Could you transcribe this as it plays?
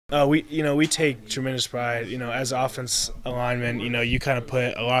We take tremendous pride. As offense linemen, you kind of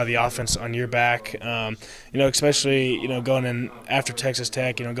put a lot of the offense on your back. Especially going in after Texas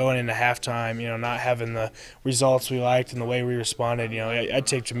Tech. Going into halftime. Not having the results we liked and the way we responded. I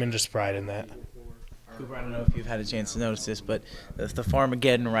take tremendous pride in that. Cooper, I don't know if you've had a chance to notice this, but the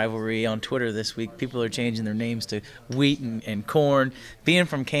Farmageddon rivalry on Twitter this week, people are changing their names to Wheat and Corn. Being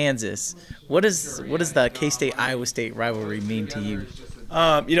from Kansas, what does the K-State Iowa State rivalry mean to you?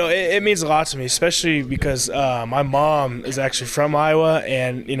 It means a lot to me, especially because my mom is actually from Iowa,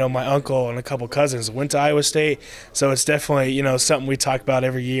 and my uncle and a couple cousins went to Iowa State, so it's definitely something we talk about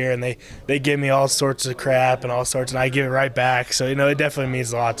every year, and they give me all sorts of crap and all sorts, and I give it right back. So it definitely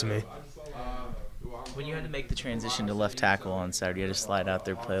means a lot to me. When you had to make the transition to left tackle on Saturday, you had to slide out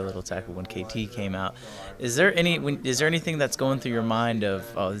there, play a little tackle when KT came out. Is there anything that's going through your mind of,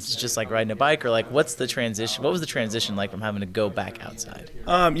 oh, this is just like riding a bike, or like what's the transition? What was the transition like from having to go back outside?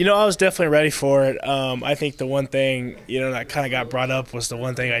 I was definitely ready for it. I think the one thing that kind of got brought up was the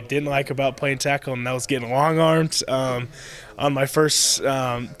one thing I didn't like about playing tackle, and that was getting long arms. On my first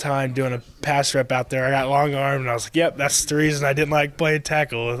time doing a pass rep out there, I got long arm, and I was like, yep, that's the reason I didn't like playing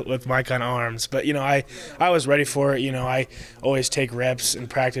tackle with my kind of arms. But I was ready for it. I always take reps in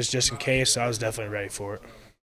practice just in case, so I was definitely ready for it.